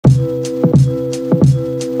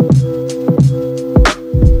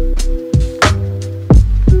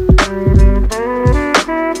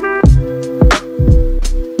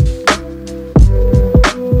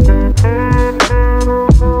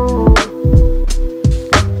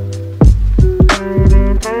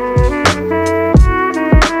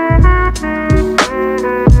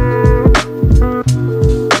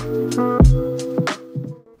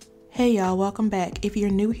back. If you're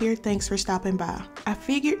new here, thanks for stopping by. I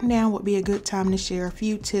figured now would be a good time to share a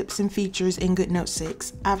few tips and features in GoodNotes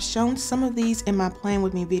 6. I've shown some of these in my Plan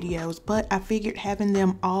With Me videos, but I figured having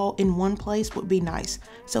them all in one place would be nice.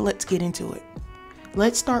 So let's get into it.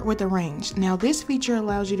 Let's start with Arrange. Now this feature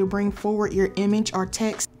allows you to bring forward your image or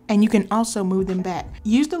text, and you can also move them back.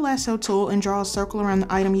 Use the Lasso tool and draw a circle around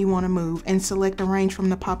the item you want to move and select Arrange from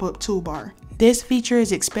the pop-up toolbar. This feature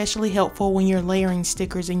is especially helpful when you're layering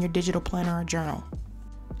stickers in your digital planner or journal.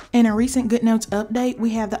 In a recent GoodNotes update,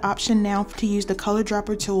 we have the option now to use the color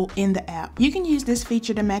dropper tool in the app. You can use this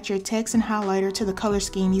feature to match your text and highlighter to the color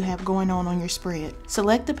scheme you have going on your spread.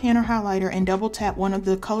 Select the pen or highlighter and double tap one of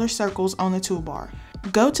the color circles on the toolbar.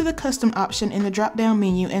 Go to the custom option in the drop-down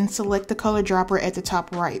menu and select the color dropper at the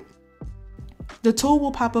top right. The tool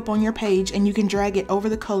will pop up on your page and you can drag it over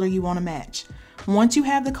the color you want to match. Once you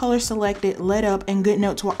have the color selected, let up and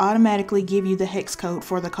GoodNotes will automatically give you the hex code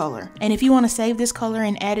for the color. And if you want to save this color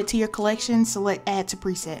and add it to your collection, select Add to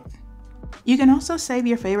Preset. You can also save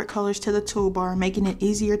your favorite colors to the toolbar, making it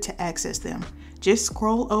easier to access them. Just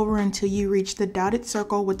scroll over until you reach the dotted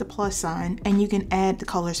circle with the plus sign and you can add the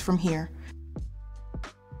colors from here.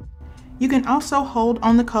 You can also hold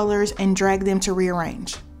on the colors and drag them to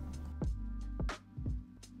rearrange.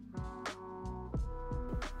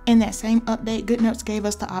 In that same update, GoodNotes gave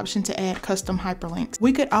us the option to add custom hyperlinks.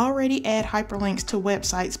 We could already add hyperlinks to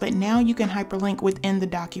websites, but now you can hyperlink within the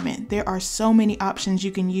document. There are so many options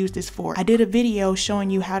you can use this for. I did a video showing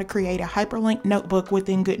you how to create a hyperlink notebook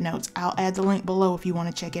within GoodNotes. I'll add the link below if you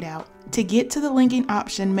want to check it out. To get to the linking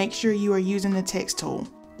option, make sure you are using the text tool.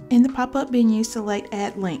 In the pop-up menu, select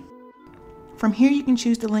Add Link. From here, you can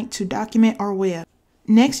choose the link to document or web.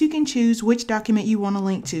 Next, you can choose which document you want to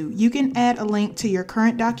link to. You can add a link to your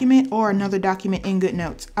current document or another document in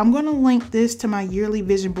GoodNotes. I'm going to link this to my yearly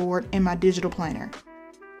vision board in my digital planner.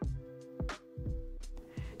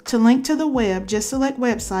 To link to the web, just select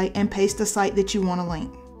Website and paste the site that you want to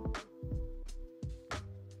link.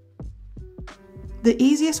 The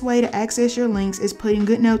easiest way to access your links is putting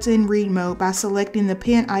GoodNotes in read mode by selecting the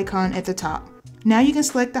pen icon at the top. Now you can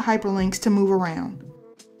select the hyperlinks to move around.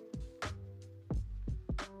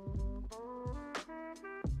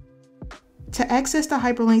 To access the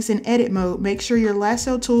hyperlinks in edit mode, make sure your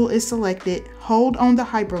Lasso tool is selected, hold on the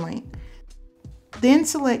hyperlink. Then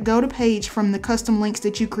select Go to Page from the custom links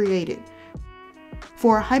that you created.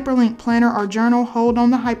 For a hyperlink planner or journal, hold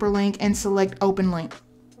on the hyperlink and select Open Link.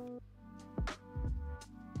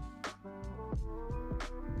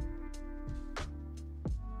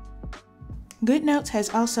 GoodNotes has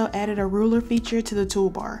also added a ruler feature to the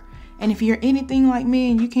toolbar. And if you're anything like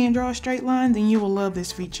me and you can't draw a straight line, then you will love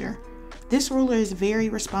this feature. This ruler is very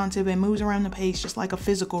responsive and moves around the page just like a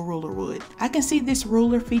physical ruler would. I can see this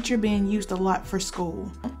ruler feature being used a lot for school.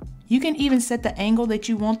 You can even set the angle that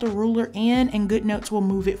you want the ruler in and GoodNotes will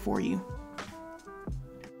move it for you.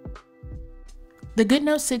 The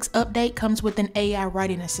GoodNotes 6 update comes with an AI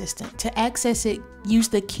writing assistant. To access it, use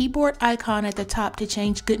the keyboard icon at the top to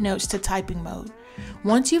change GoodNotes to typing mode.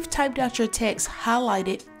 Once you've typed out your text, highlight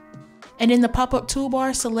it, and in the pop-up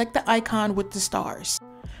toolbar, select the icon with the stars.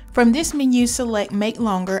 From this menu, select Make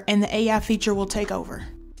Longer and the AI feature will take over.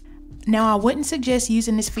 Now, I wouldn't suggest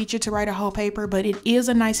using this feature to write a whole paper, but it is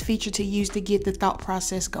a nice feature to use to get the thought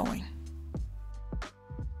process going.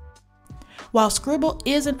 While Scribble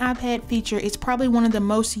is an iPad feature, it's probably one of the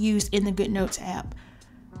most used in the GoodNotes app.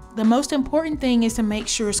 The most important thing is to make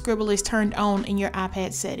sure Scribble is turned on in your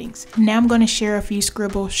iPad settings. Now I'm going to share a few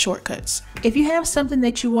Scribble shortcuts. If you have something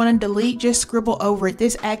that you want to delete, just scribble over it.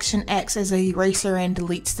 This action acts as an eraser and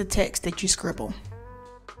deletes the text that you scribble.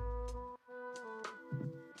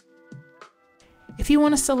 If you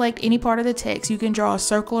want to select any part of the text, you can draw a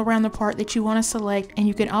circle around the part that you want to select, and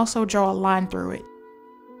you can also draw a line through it.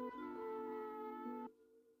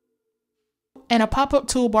 And a pop-up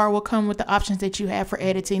toolbar will come with the options that you have for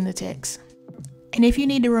editing the text. And if you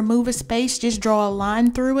need to remove a space, just draw a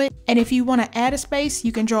line through it. And if you want to add a space,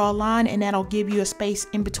 you can draw a line and that'll give you a space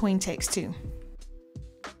in between text too.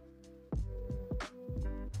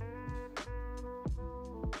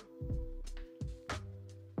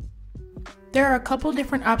 There are a couple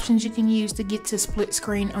different options you can use to get to split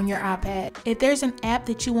screen on your iPad. If there's an app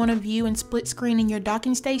that you want to view in split screen in your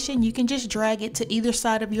docking station, you can just drag it to either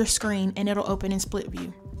side of your screen and it'll open in split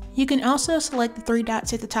view. You can also select the three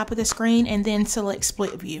dots at the top of the screen and then select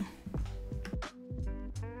split view.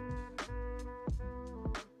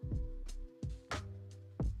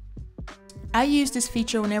 I use this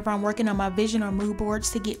feature whenever I'm working on my vision or mood boards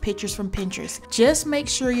to get pictures from Pinterest. Just make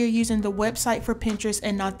sure you're using the website for Pinterest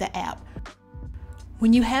and not the app.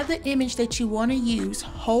 When you have the image that you want to use,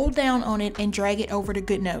 hold down on it and drag it over to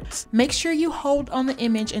GoodNotes. Make sure you hold on the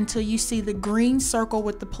image until you see the green circle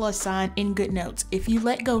with the plus sign in GoodNotes. If you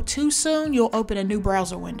let go too soon, you'll open a new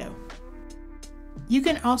browser window. You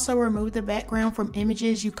can also remove the background from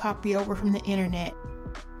images you copy over from the internet.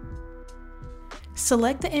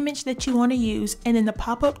 Select the image that you want to use, and in the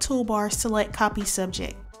pop-up toolbar, select Copy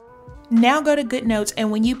Subject. Now go to GoodNotes, and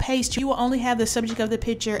when you paste, you will only have the subject of the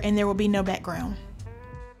picture and there will be no background.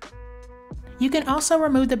 You can also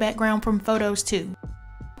remove the background from photos too.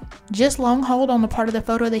 Just long hold on the part of the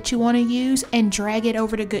photo that you want to use and drag it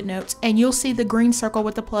over to GoodNotes, and you'll see the green circle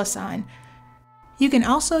with the plus sign. You can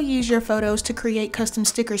also use your photos to create custom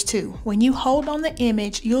stickers too. When you hold on the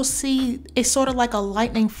image, you'll see it's sort of like a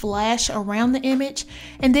lightning flash around the image,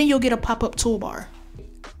 and then you'll get a pop-up toolbar.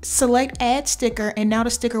 Select Add Sticker, and now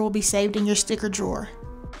the sticker will be saved in your sticker drawer.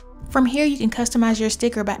 From here, you can customize your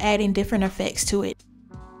sticker by adding different effects to it.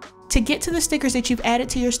 To get to the stickers that you've added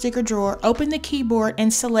to your sticker drawer, open the keyboard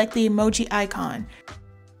and select the emoji icon.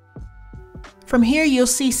 From here, you'll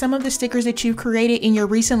see some of the stickers that you've created in your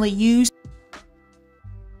recently used,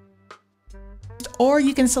 or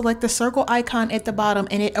you can select the circle icon at the bottom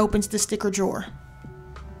and it opens the sticker drawer.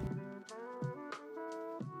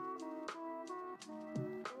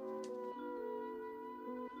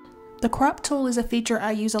 The crop tool is a feature I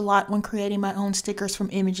use a lot when creating my own stickers from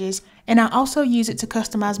images, and I also use it to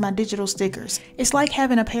customize my digital stickers. It's like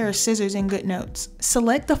having a pair of scissors in GoodNotes.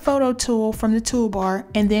 Select the photo tool from the toolbar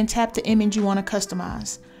and then tap the image you want to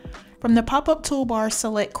customize. From the pop-up toolbar,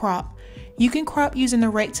 select Crop. You can crop using the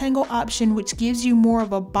rectangle option, which gives you more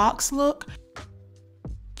of a box look,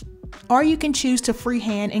 or you can choose to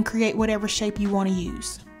freehand and create whatever shape you want to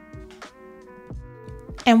use.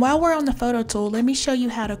 And while we're on the photo tool, let me show you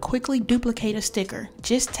how to quickly duplicate a sticker.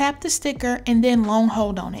 Just tap the sticker and then long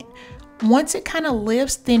hold on it. Once it kind of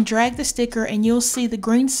lifts, then drag the sticker and you'll see the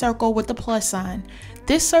green circle with the plus sign.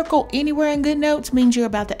 This circle anywhere in GoodNotes means you're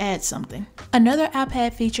about to add something. Another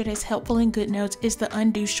iPad feature that's helpful in GoodNotes is the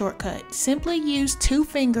undo shortcut. Simply use 2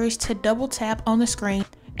 fingers to double tap on the screen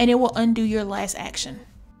and it will undo your last action.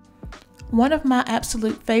 One of my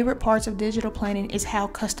absolute favorite parts of digital planning is how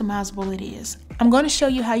customizable it is. I'm going to show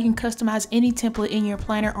you how you can customize any template in your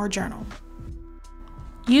planner or journal.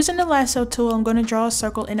 Using the Lasso tool, I'm going to draw a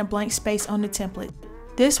circle in a blank space on the template.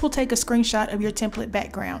 This will take a screenshot of your template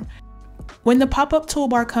background. When the pop-up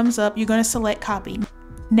toolbar comes up, you're going to select Copy.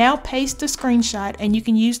 Now paste the screenshot, and you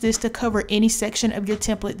can use this to cover any section of your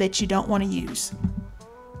template that you don't want to use.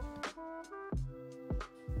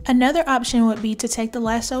 Another option would be to take the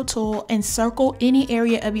Lasso tool and circle any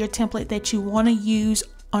area of your template that you want to use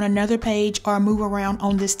on another page or move around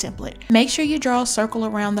on this template. Make sure you draw a circle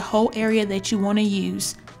around the whole area that you want to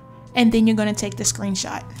use, and then you're going to take the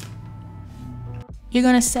screenshot. You're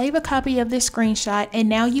going to save a copy of this screenshot, and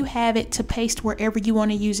now you have it to paste wherever you want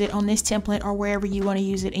to use it on this template or wherever you want to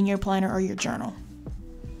use it in your planner or your journal.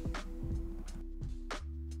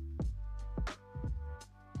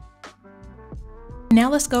 Now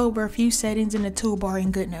let's go over a few settings in the toolbar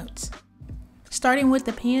in GoodNotes. Starting with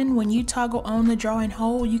the pen, when you toggle on the draw and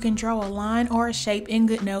hold, you can draw a line or a shape in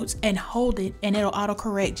GoodNotes and hold it and it'll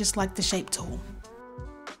autocorrect just like the shape tool.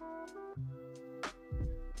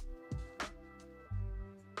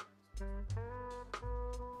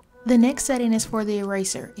 The next setting is for the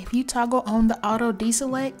eraser. If you toggle on the auto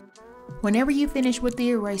deselect, whenever you finish with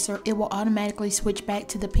the eraser, it will automatically switch back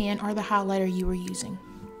to the pen or the highlighter you were using.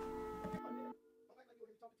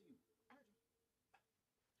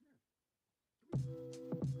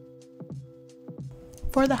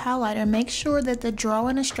 For the highlighter, make sure that the draw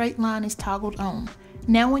in a straight line is toggled on.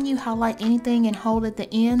 Now when you highlight anything and hold at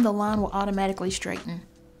the end, the line will automatically straighten.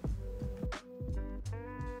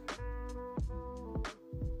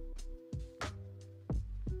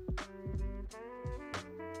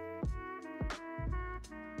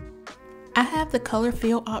 I have the color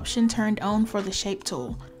fill option turned on for the shape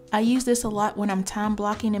tool. I use this a lot when I'm time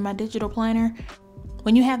blocking in my digital planner.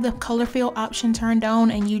 When you have the color fill option turned on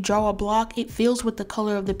and you draw a block, it fills with the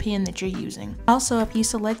color of the pen that you're using. Also, if you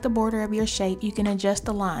select the border of your shape, you can adjust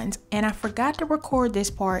the lines. And I forgot to record this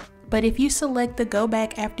part, but if you select the go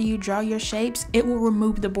back after you draw your shapes, it will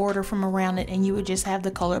remove the border from around it and you would just have the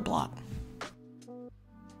color block.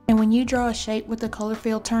 And when you draw a shape with the color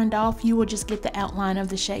fill turned off, you will just get the outline of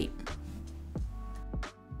the shape.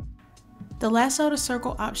 The Lasso to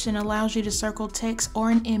Circle option allows you to circle text or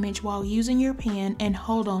an image while using your pen and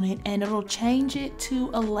hold on it, and it'll change it to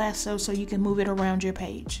a lasso so you can move it around your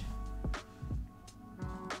page.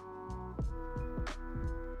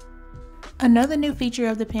 Another new feature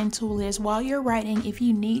of the pen tool is while you're writing, if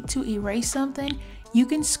you need to erase something, You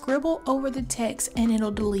can scribble over the text and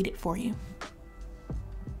it'll delete it for you.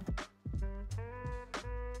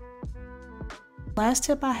 Last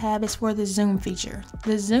tip I have is for the zoom feature.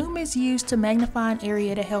 The zoom is used to magnify an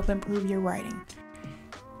area to help improve your writing.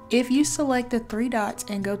 If you select the three dots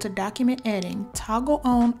and go to Document Editing, toggle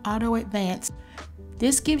on Auto Advance.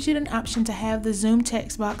 This gives you an option to have the zoom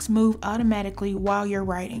text box move automatically while you're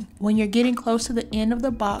writing. When you're getting close to the end of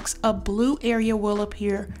the box, a blue area will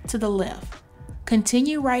appear to the left.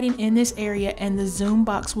 Continue writing in this area and the zoom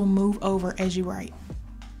box will move over as you write.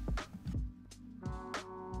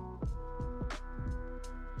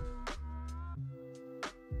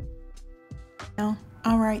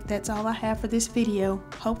 Alright, that's all I have for this video.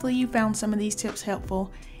 Hopefully you found some of these tips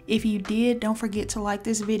helpful. If you did, don't forget to like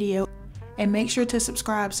this video and make sure to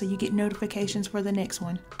subscribe so you get notifications for the next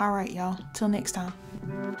one. Alright y'all, till next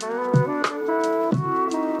time.